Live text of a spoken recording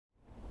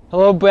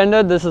Hello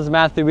Brenda, this is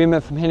Matt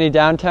Ouimette from Henny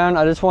Downtown.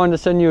 I just wanted to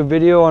send you a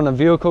video on a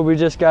vehicle we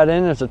just got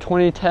in. It's a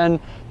 2010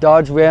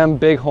 Dodge Ram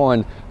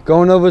Bighorn.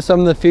 Going over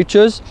some of the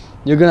features,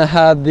 you're going to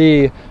have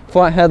the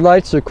front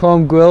headlights, the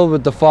chrome grille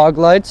with the fog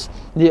lights,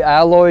 the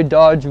alloy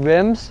Dodge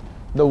rims,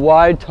 the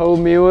wide tow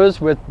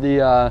mirrors with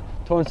the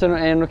towing center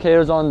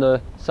indicators on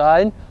the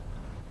side.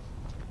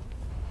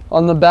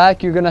 On the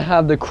back, you're going to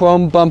have the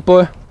chrome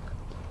bumper,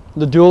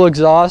 the dual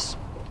exhaust,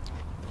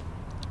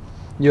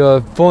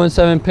 your 4 and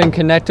 7 pin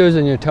connectors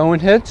and your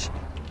towing hitch.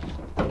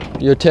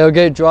 Your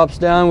tailgate drops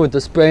down with the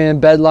spray and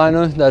bed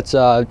liner that's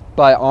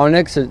by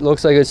Onyx. It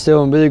looks like it's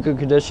still in really good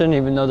condition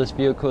even though this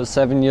vehicle is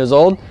 7 years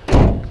old.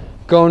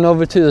 Going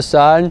over to the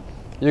side,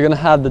 you're going to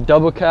have the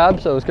double cab,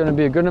 so it's going to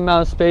be a good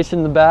amount of space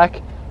in the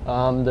back.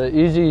 The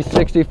easy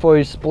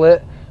 60/40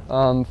 split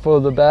for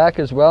the back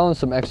as well, and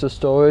some extra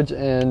storage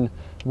and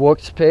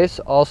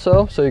workspace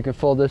also, so you can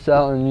fold this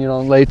out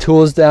and lay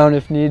tools down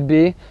if need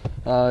be.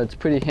 It's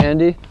pretty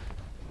handy.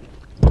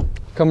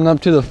 Coming up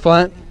to the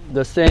front,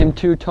 the same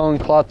two-tone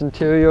cloth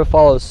interior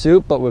follows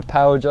suit, but with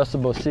power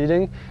adjustable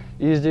seating.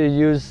 Easy to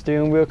use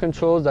steering wheel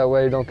controls, that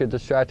way you don't get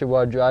distracted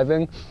while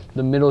driving.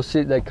 The middle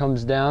seat that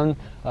comes down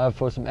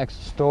for some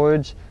extra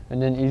storage, and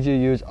then easy to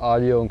use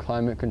audio and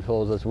climate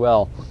controls as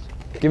well.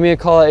 Give me a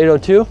call at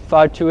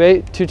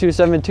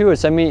 802-528-2272 or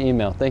send me an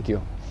email. Thank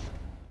you.